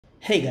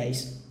Hey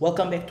guys,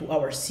 welcome back to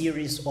our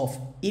series of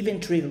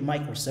event-driven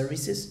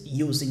microservices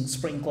using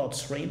Spring Cloud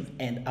Stream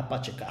and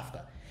Apache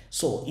Kafka.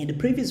 So in the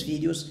previous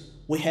videos,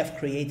 we have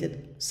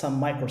created some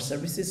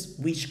microservices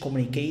which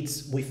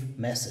communicates with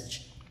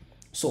message.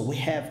 So we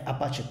have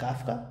Apache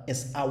Kafka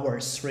as our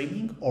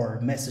streaming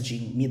or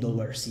messaging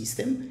middleware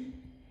system,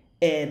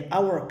 and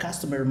our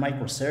customer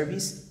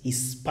microservice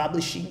is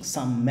publishing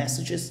some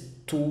messages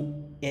to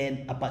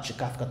an Apache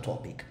Kafka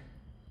topic.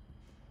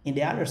 In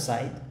the other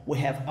side, we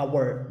have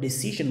our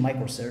decision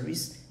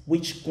microservice,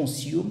 which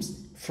consumes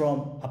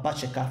from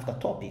Apache Kafka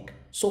topic.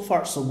 So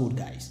far, so good,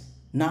 guys.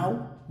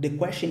 Now, the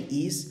question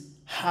is,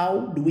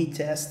 how do we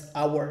test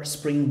our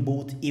Spring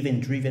Boot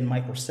event-driven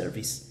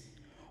microservice?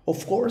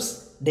 Of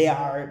course, there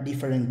are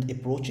different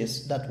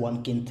approaches that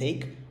one can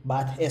take,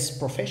 but as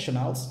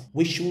professionals,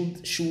 we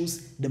should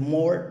choose the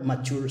more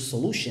mature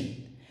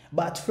solution.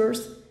 But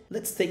first,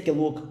 let's take a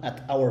look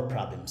at our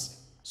problems.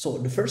 So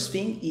the first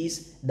thing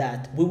is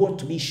that we want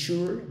to be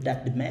sure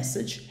that the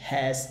message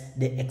has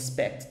the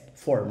expect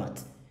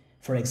format.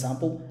 For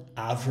example,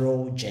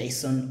 Avro,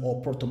 JSON,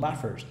 or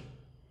protobuffer.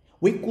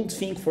 We could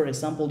think, for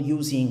example,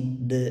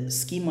 using the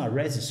schema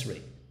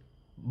registry,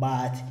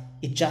 but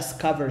it just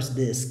covers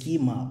the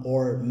schema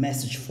or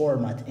message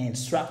format and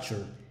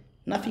structure,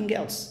 nothing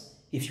else.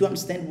 If you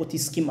understand what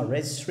is schema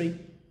registry,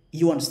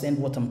 you understand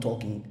what I'm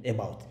talking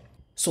about.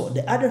 So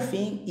the other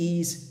thing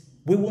is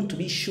we want to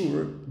be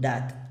sure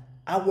that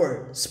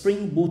our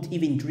Spring Boot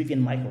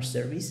event-driven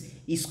microservice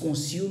is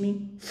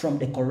consuming from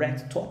the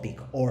correct topic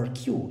or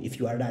queue if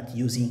you are not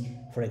using,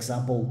 for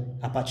example,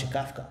 Apache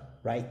Kafka,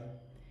 right?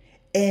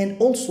 And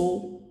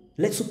also,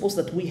 let's suppose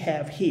that we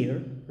have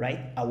here, right,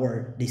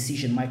 our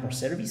decision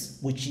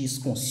microservice, which is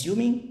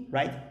consuming,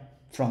 right,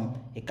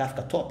 from a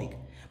Kafka topic.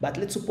 But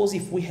let's suppose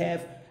if we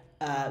have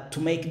to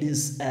make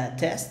this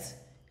test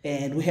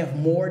and we have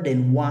more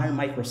than one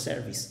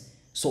microservice.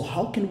 So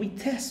how can we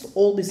test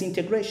all this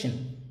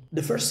integration?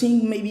 The first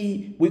thing,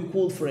 maybe we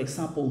could, for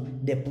example,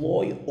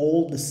 deploy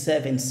all the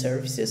 7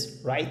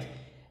 services, right,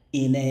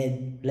 in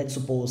a, let's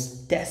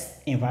suppose,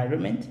 test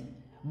environment.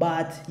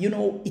 But, you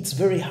know, it's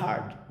very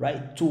hard,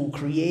 right, to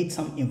create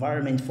some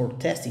environment for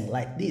testing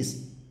like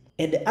this.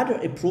 And the other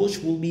approach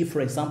will be,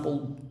 for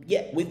example,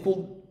 we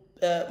could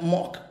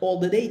mock all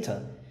the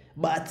data.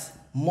 But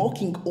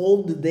mocking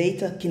all the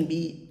data can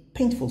be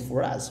painful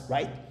for us,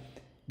 right?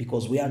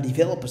 Because we are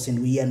developers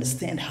and we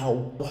understand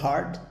how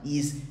hard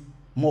is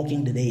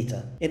mocking the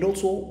data. And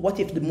also, what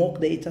if the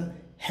mock data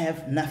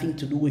have nothing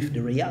to do with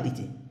the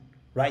reality,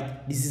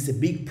 right? This is a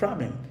big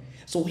problem.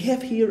 So we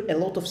have here a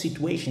lot of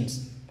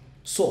situations.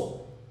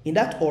 So in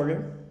that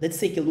order, let's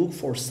take a look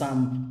for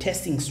some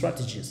testing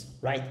strategies,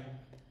 right?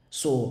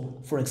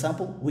 So for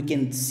example, we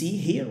can see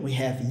here we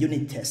have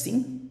unit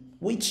testing,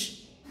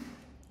 which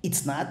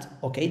it's not,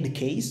 okay, the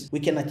case. We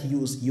cannot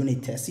use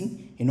unit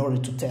testing in order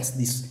to test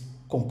these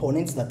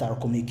components that are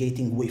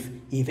communicating with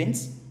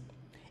events.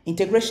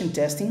 Integration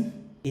testing,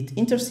 it's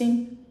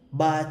interesting,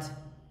 but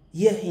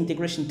yeah,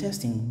 integration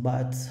testing,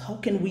 but how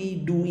can we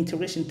do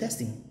integration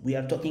testing? We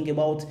are talking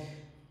about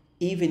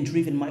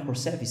event-driven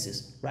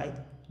microservices, right?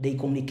 They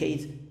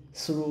communicate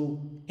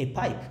through a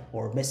pipe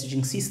or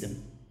messaging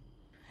system.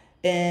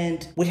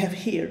 And we have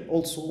here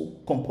also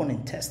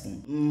component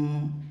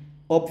testing.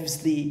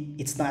 Obviously,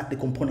 it's not the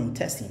component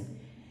testing.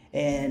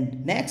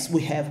 And next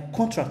we have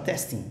contract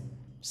testing,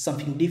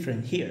 something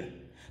different here.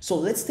 So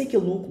let's take a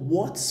look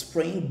what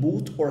Spring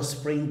Boot or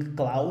Spring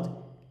Cloud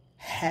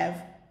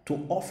have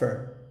to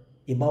offer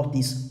about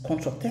this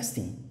contract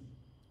testing.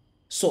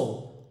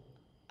 So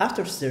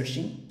after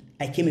searching,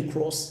 I came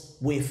across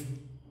with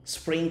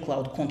Spring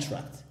Cloud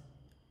Contract,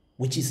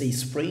 which is a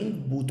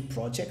Spring Boot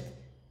project,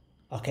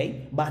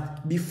 okay?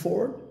 But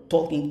before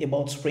talking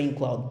about Spring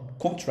Cloud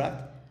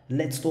Contract,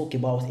 let's talk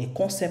about a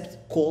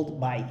concept called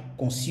by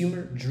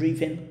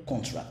consumer-driven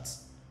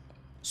contracts.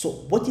 So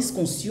what is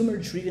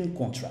consumer-driven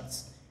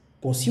contracts?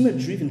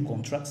 Consumer-driven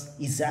contracts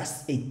is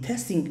just a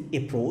testing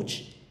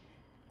approach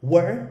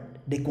where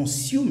the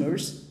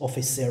consumers of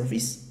a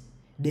service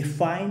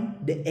define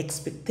the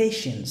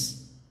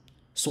expectations.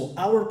 So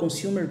our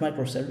consumer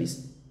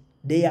microservice,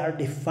 they are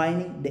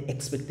defining the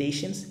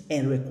expectations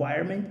and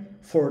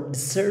requirement for the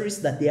service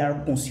that they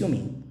are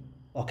consuming,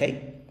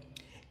 okay?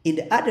 In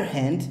the other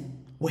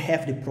hand, we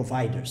have the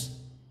providers.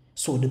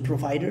 So the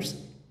providers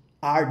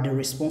are the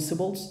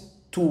responsibles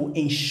to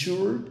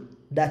ensure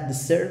that the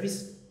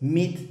service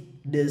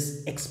meet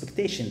these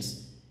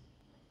expectations.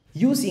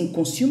 Using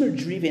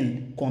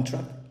consumer-driven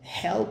contract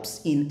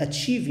helps in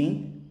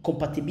achieving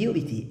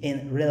compatibility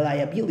and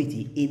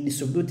reliability in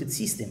distributed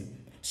system.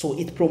 So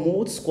it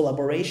promotes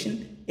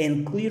collaboration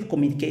and clear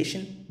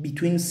communication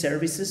between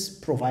services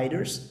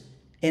providers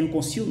and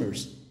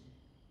consumers.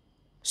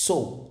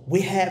 So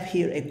we have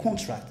here a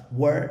contract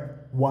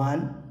where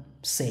one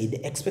say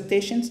the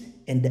expectations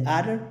and the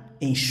other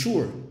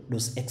ensure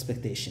those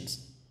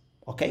expectations.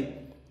 Okay?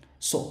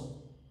 So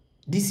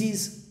this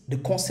is the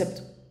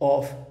concept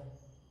of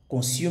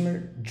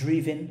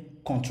consumer-driven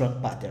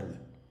contract pattern.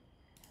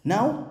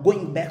 Now,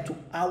 going back to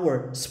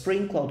our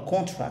Spring Cloud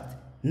contract,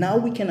 Now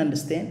we can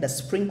understand that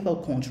Spring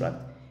Cloud Contract,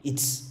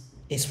 it's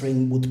a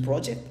Spring Boot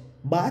project,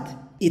 but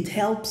it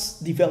helps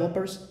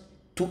developers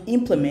to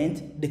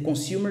implement the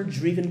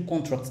consumer-driven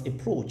contracts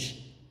approach.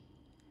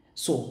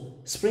 So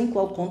Spring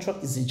Cloud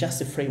Contract is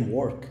just a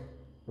framework,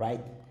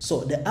 right?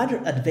 So the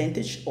other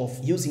advantage of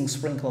using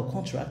Spring Cloud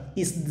Contract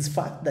is the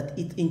fact that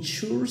it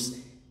ensures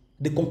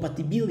the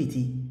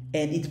compatibility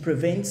and it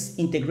prevents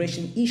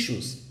integration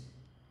issues.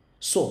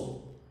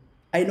 So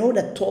I know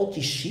that talk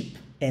is cheap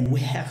and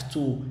we have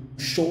to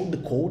show the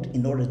code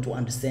in order to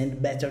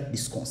understand better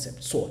this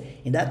concept. So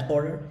in that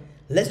order,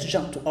 let's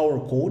jump to our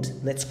code.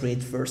 Let's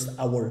create first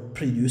our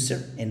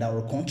producer and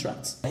our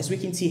contracts. As we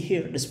can see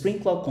here, the Spring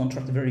Cloud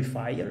Contract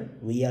Verifier,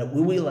 we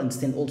will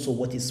understand also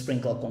what is Spring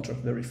Cloud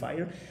Contract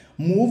Verifier,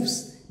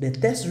 moves the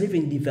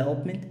test-driven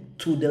development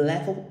to the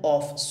level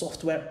of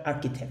software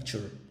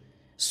architecture.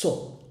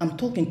 So I'm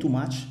talking too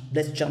much.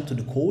 Let's jump to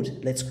the code.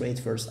 Let's create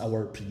first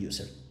our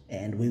producer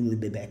and we will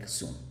be back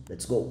soon.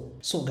 Let's go.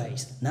 So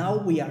guys, now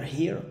we are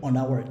here on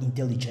our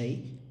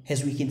IntelliJ.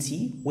 As we can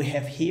see, we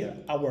have here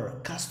our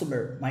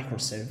customer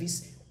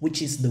microservice,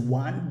 which is the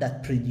one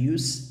that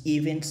produces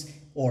events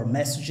or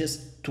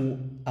messages to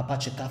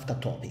Apache Kafka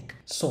topic.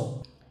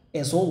 So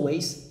as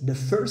always, the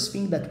first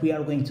thing that we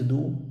are going to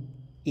do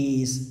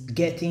is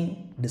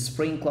getting the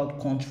Spring Cloud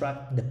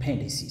Contract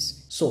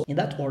dependencies. So in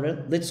that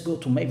order, let's go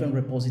to Maven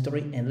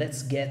repository and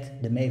let's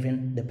get the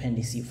Maven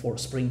dependency for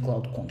Spring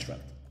Cloud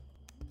Contract.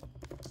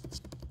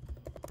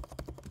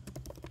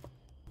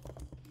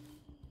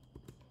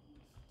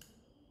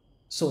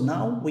 So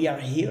now we are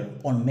here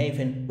on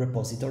Maven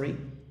repository.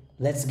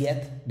 Let's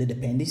get the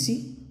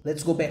dependency.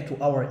 Let's go back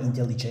to our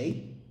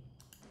IntelliJ.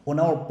 On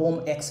our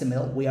POM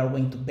XML, we are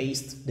going to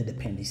paste the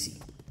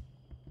dependency.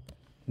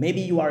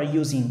 Maybe you are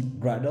using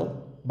Gradle,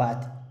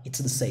 but it's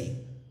the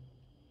same.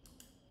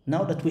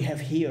 Now that we have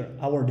here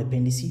our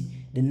dependency,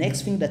 the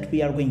next thing that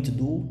we are going to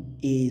do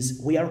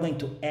is we are going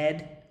to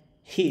add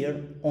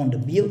here on the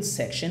build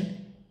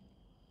section,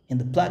 in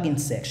the plugin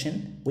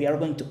section, we are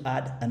going to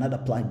add another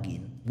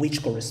plugin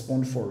which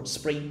corresponds for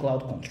Spring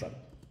Cloud Contract.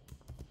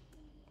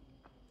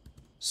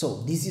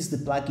 So this is the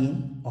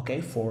plugin,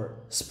 okay, for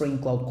Spring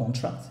Cloud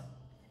Contract.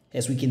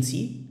 As we can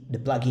see, the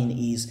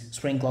plugin is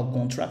Spring Cloud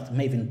Contract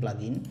Maven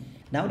plugin.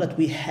 Now that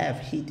we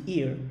have it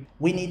here,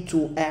 we need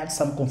to add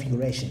some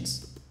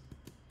configurations.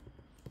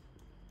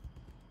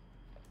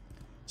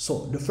 So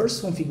the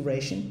first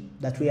configuration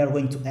that we are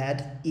going to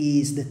add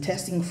is the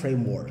testing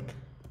framework.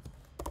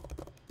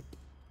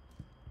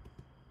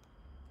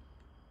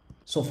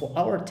 So for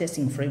our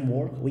testing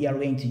framework, we are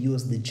going to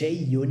use the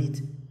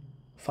JUnit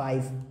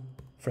 5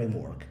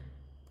 framework.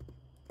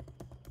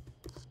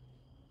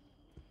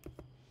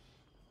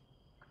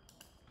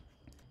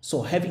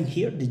 So having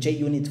here the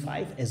JUnit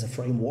 5 as a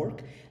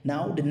framework,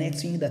 now the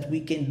next thing that we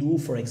can do,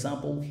 for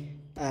example,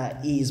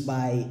 is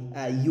by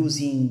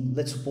using,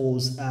 let's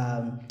suppose,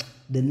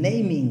 the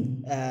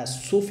naming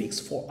suffix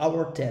for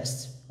our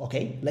tests.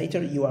 Okay,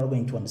 later you are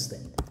going to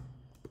understand.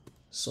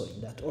 So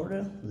in that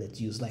order,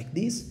 let's use like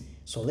this.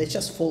 So let's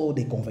just follow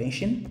the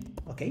convention.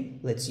 Okay,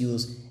 let's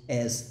use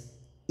as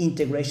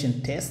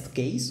integration test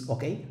case.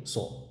 Okay,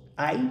 so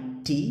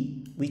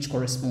IT, which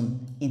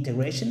correspond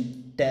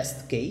integration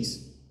test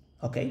case.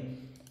 Okay,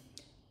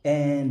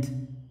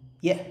 and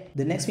yeah,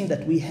 the next thing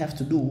that we have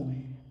to do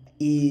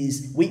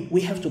is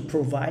we have to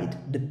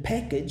provide the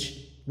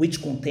package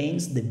which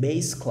contains the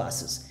base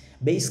classes.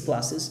 Base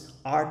classes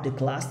are the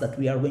class that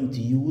we are going to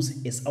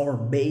use as our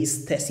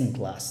base testing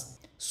class.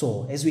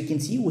 So as we can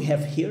see, we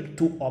have here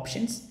two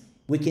options.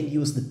 We can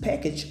use the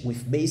package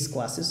with base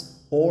classes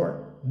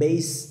or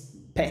base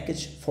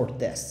package for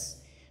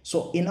tests.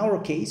 So in our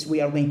case, we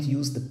are going to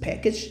use the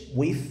package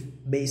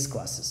with base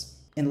classes.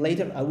 And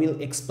later I will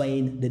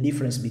explain the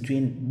difference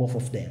between both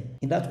of them.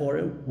 In that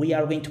order, we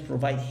are going to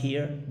provide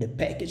here the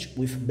package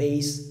with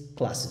base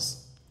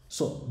classes.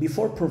 So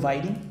before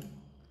providing,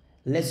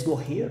 let's go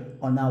here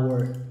on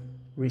our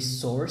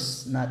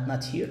resource,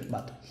 not here,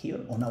 but here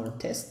on our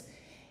test.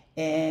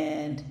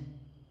 And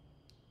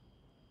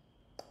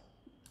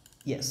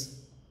yes,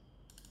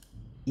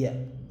 yeah,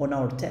 on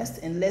our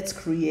test, and let's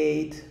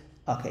create,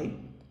 okay,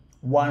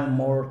 one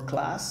more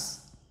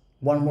class,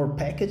 one more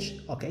package,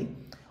 okay,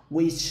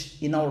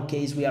 which in our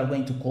case we are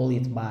going to call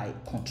it by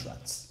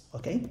contracts.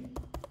 Okay,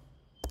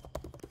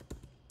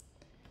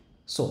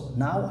 so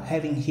now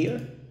having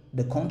here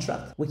the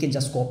contract, we can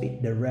just copy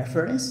the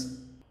reference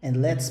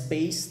and let's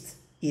paste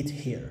it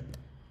here.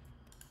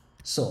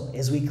 So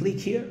as we click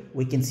here,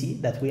 we can see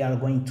that we are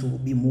going to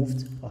be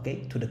moved,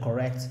 okay, to the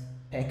correct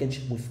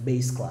package with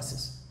base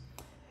classes.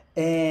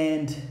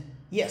 And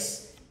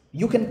yes,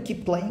 you can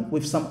keep playing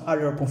with some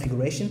other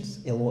configurations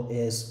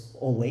as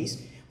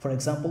always. For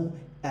example,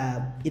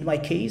 in my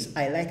case,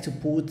 I like to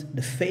put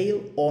the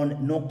fail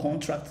on no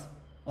contract,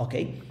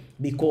 okay,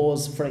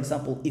 because for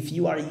example, if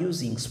you are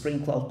using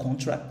Spring Cloud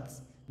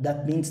Contracts,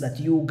 that means that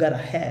you gotta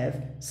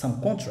have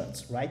some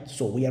contracts, right?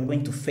 So we are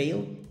going to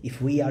fail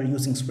if we are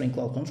using Spring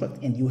Cloud Contract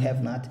and you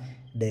have not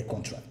the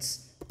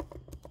contracts.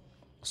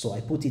 So I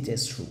put it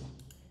as true.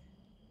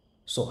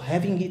 So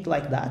having it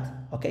like that,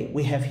 okay,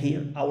 we have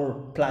here our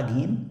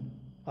plugin,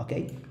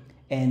 okay,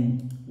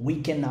 and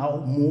we can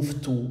now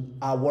move to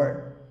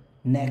our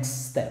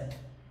next step.